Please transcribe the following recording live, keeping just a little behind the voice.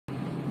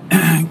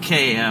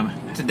Okay,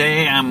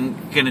 today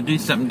I'm going to do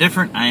something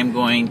different. I am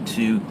going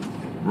to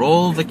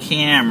roll the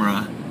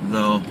camera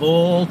the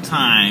whole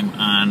time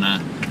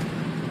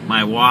on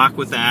my walk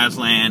with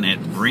Aslan at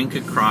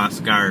Brincka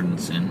Cross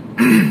Gardens.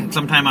 And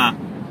sometime I'll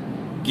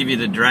give you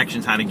the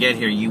directions how to get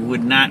here. You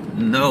would not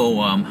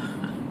know,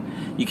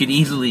 you could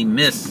easily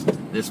miss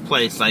this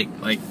place like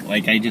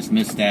I just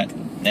missed that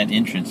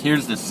entrance.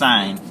 Here's the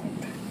sign,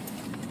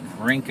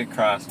 Brincka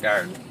Cross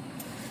Gardens.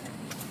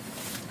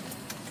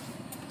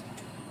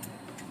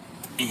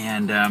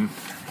 And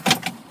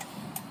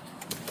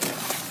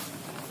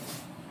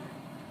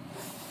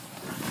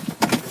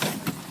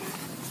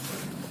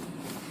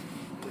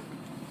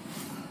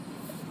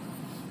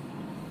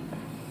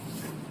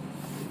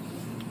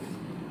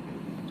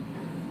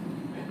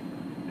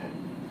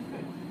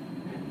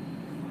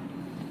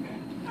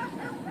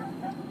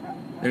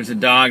there's a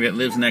dog that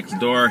lives next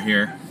door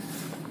here,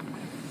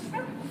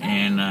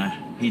 and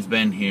he's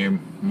been here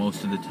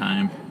most of the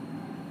time.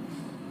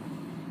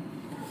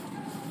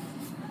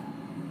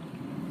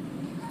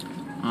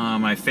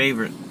 My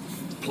favorite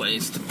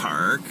place to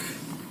park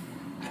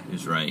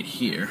is right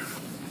here.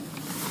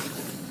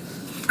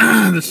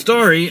 The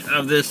story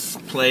of this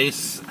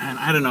place, and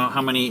I don't know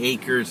how many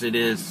acres it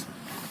is,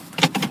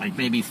 like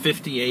maybe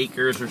 50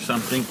 acres or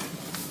something.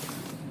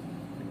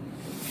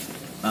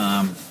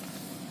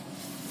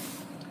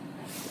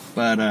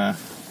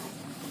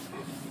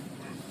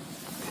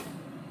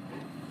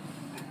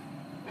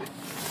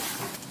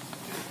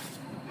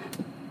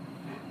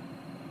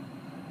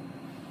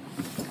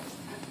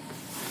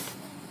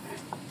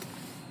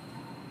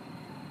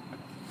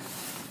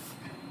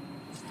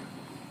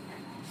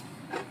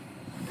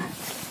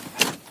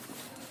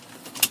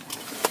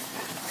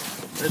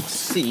 Let's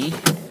see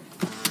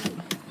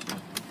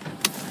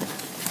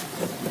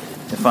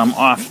if I'm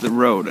off the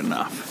road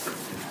enough.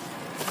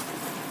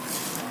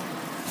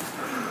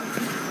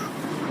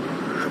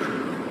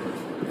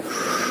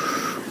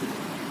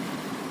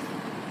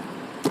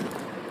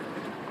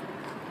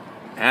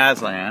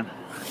 Aslan.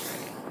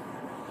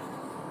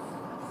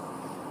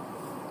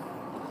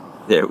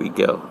 There we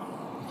go.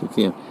 You can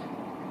see him.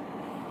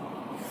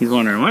 He's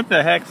wondering what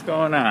the heck's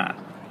going on.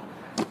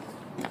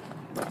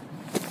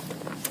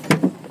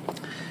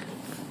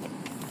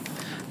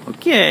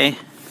 Okay.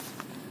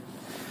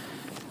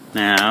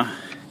 Now,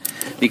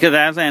 because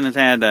Aslan has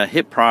had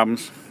hip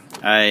problems,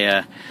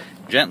 I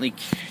gently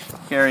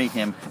carry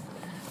him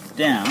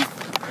down.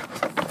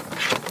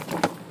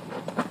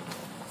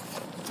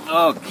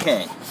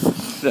 Okay.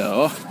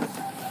 So,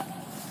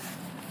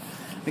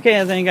 okay,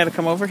 Aslan, you gotta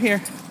come over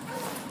here.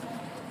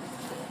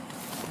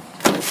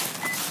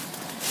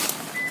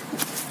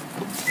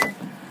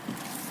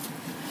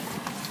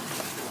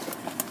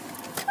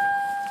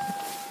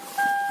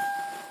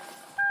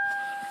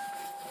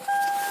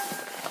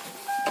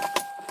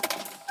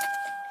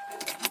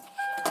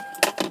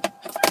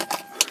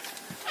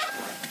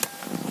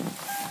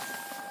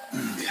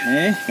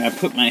 Okay, gotta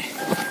put my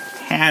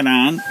hat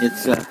on.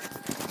 It's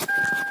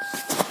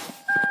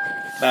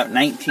about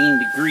 19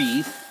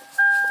 degrees.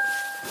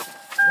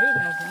 Wait,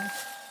 Aslan.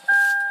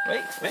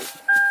 Wait.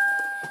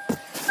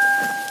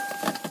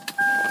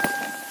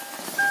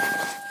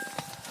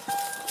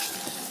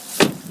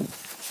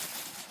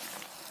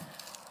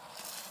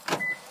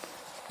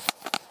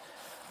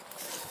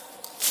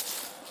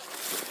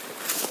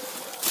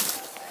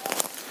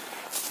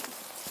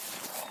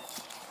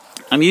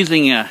 I'm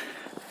using a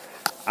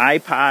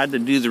iPod to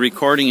do the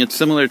recording. It's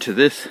similar to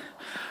this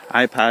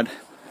iPod.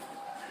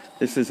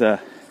 This is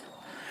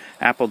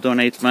Apple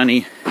donates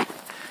money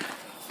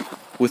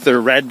with their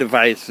red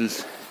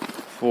devices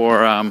for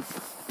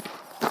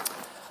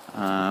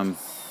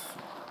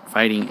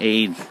fighting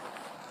AIDS.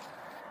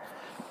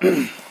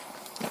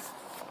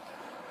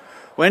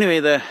 Well, anyway,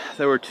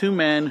 there were two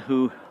men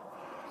who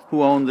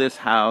owned this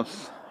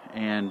house,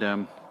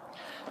 and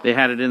they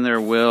had it in their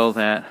will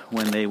that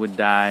when they would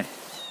die,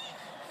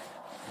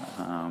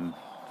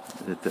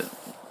 that the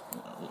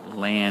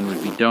land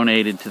would be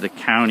donated to the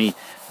county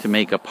to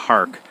make a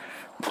park.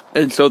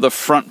 And so the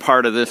front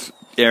part of this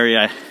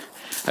area,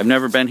 I've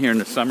never been here in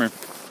the summer,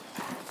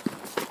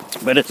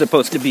 but it's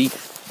supposed to be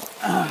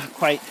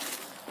quite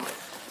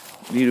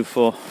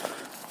beautiful.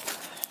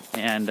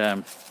 And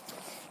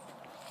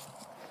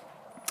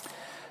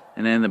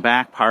then the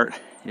back part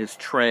is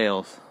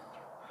trails,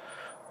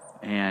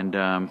 and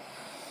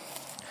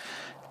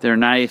they're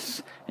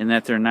nice in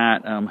that they're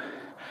not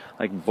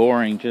like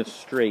boring, just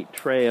straight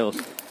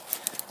trails.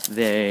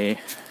 They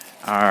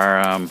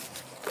are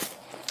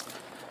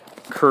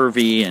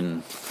curvy,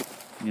 and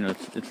you know,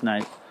 it's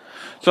nice.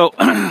 So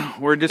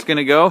we're just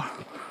gonna go.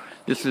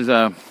 This is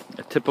a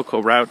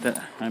typical route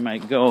that I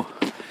might go,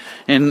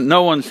 and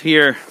no one's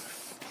here,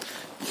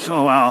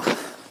 so I'll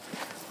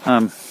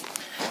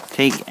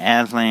take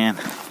Aslan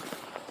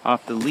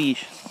off the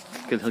leash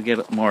because he'll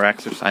get more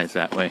exercise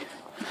that way.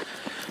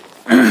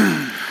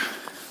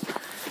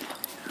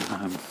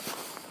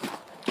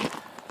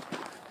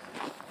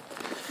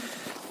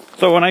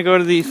 So when I go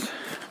to these,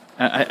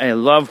 I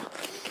love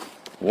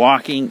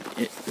walking.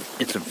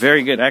 It's it's a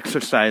very good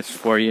exercise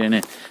for you, and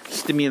it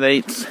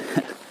stimulates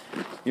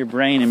your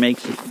brain and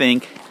makes you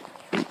think.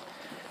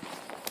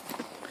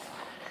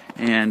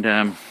 And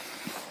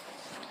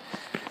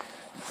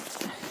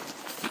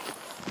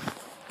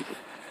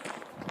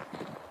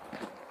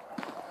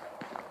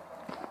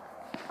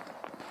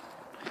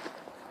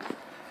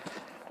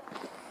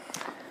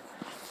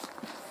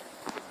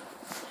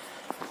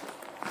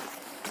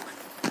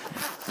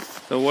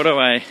so what do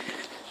I,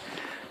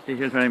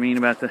 here's what I mean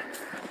about the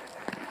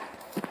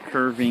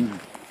curving.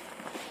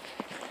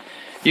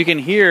 You can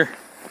hear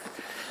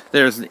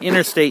there's the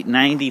Interstate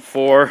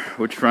 94,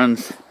 which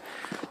runs,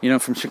 you know,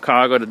 from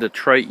Chicago to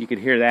Detroit. You could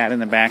hear that in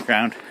the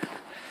background.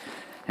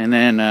 And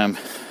then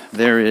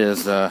there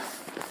is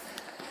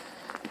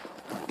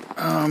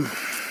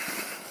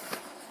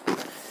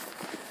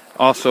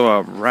also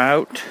a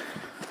Route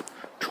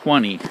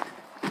 20,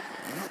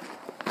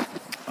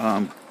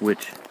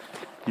 which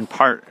in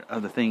part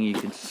of the thing you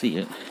can see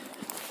it.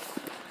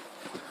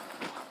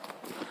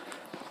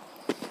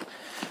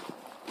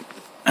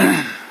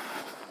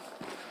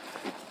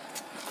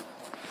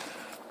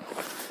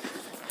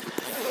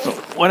 So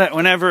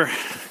whenever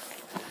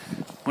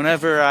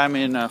I'm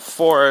in a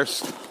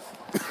forest,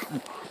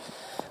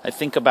 I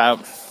think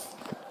about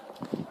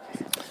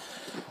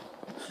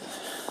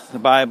the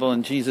Bible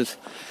and Jesus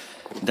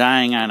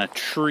dying on a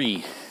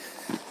tree.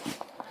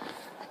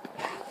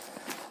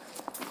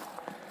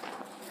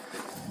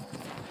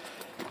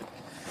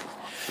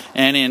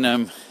 And in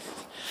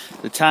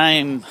the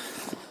time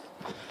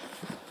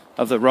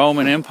of the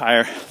Roman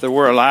Empire, there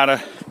were a lot of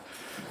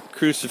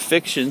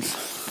crucifixions,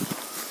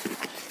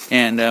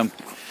 and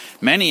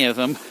many of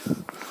them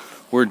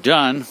were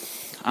done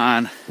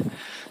on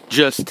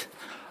just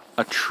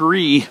a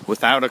tree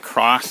without a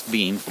cross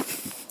beam.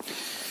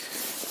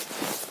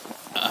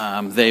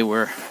 They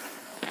were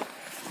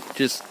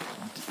just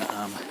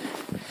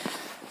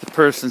the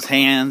person's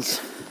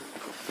hands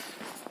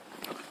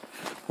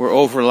were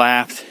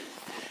overlapped,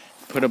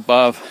 put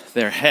above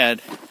their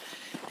head,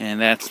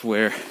 and that's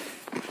where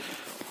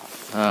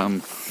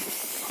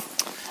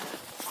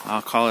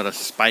I'll call it a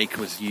spike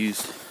was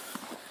used.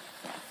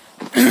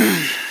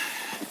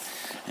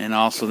 And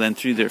also then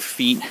through their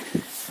feet.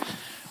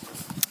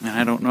 And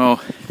I don't know,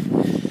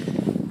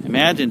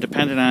 imagine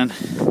depending on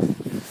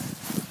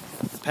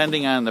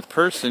the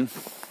person,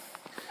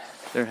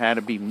 there had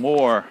to be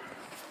more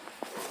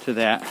to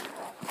that.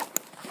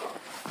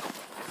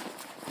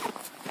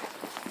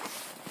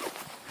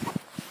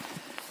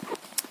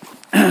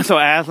 So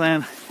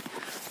Aslan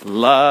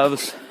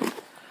loves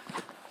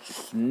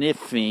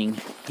sniffing.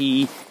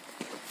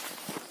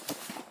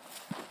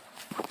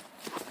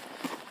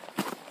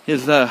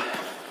 His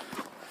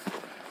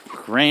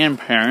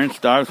grandparents'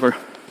 dogs were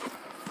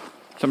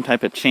some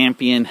type of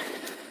champion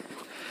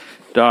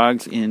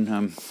dogs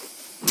in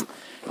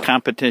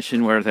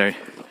competition where they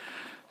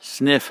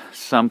sniff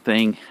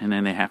something and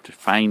then they have to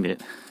find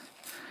it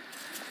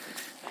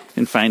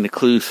and find the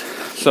clues.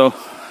 So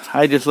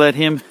I just let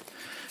him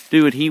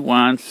do what he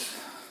wants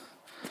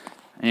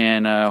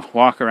and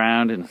walk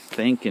around and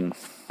think. And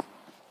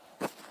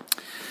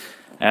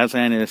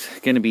Aslan is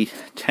going to be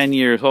 10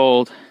 years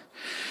old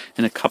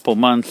in a couple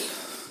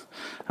months.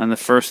 On the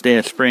first day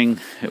of spring,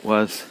 it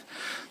was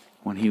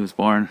when he was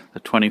born, the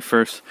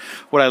 21st.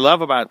 What I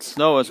love about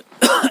snow is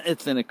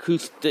it's an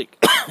acoustic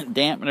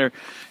dampener.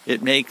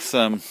 It makes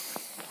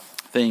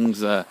things,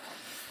 the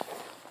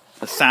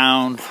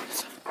sound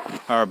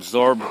are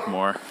absorbed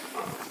more.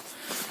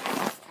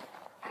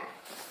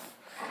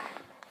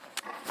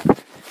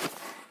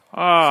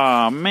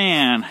 Oh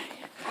man,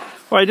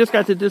 well, I just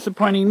got the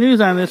disappointing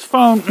news on this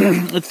phone.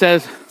 It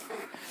says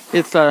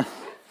it's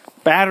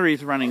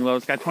battery's running low.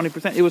 It's got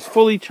 20%. It was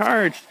fully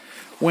charged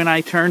when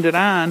I turned it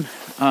on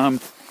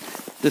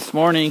this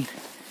morning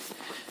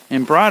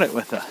and brought it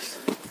with us.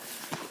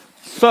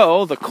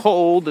 So the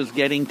cold is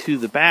getting to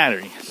the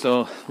battery.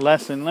 So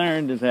lesson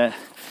learned is that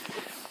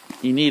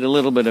you need a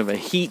little bit of a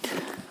heat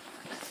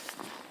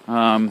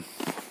to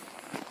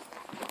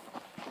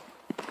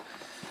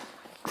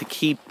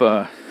keep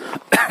the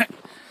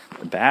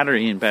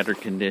battery in better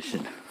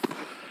condition.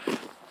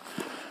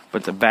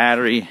 But the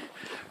battery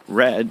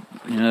read,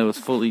 you know, it was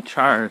fully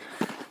charged.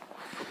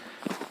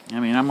 I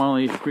mean, I'm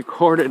only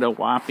recorded a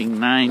whopping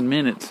 9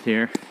 minutes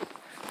here.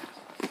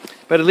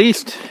 But at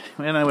least,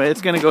 anyway,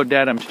 it's going to go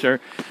dead, I'm sure.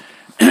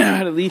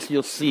 But at least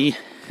you'll see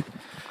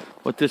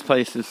what this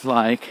place is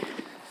like.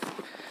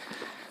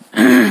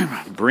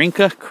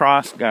 Brincka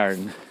Cross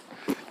Garden,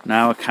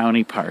 now a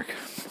county park.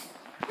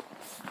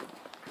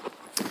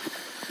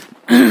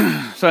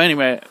 So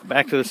anyway,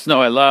 back to the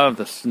snow. I love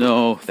the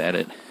snow that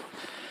it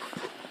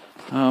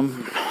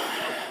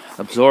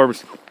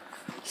absorbs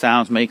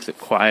sounds, makes it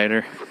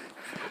quieter.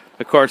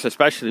 Of course,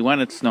 especially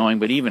when it's snowing,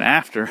 but even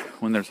after,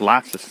 when there's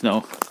lots of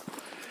snow,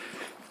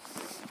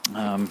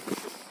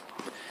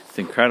 it's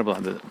incredible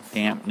the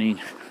dampening.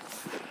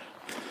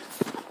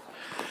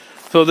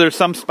 So there's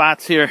some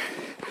spots here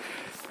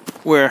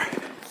where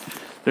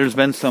there's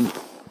been some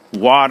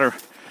water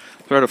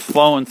sort of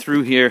flowing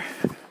through here.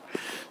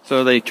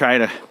 So they try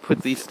to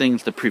put these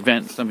things to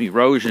prevent some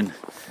erosion.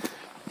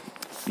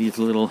 These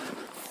little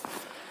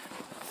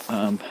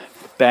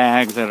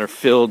bags that are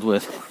filled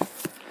with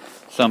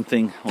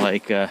something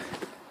like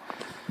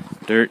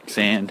dirt,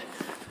 sand.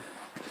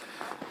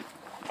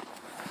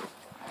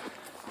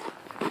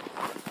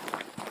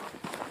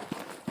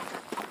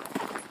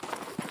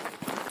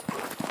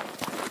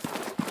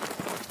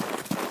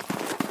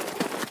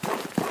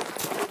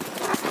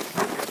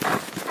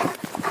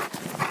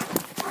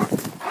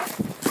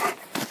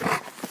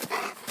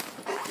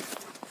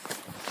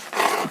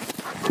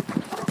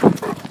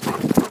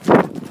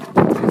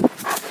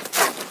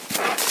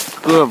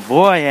 Good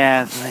boy,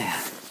 Aslan.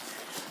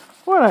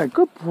 What a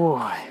good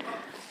boy.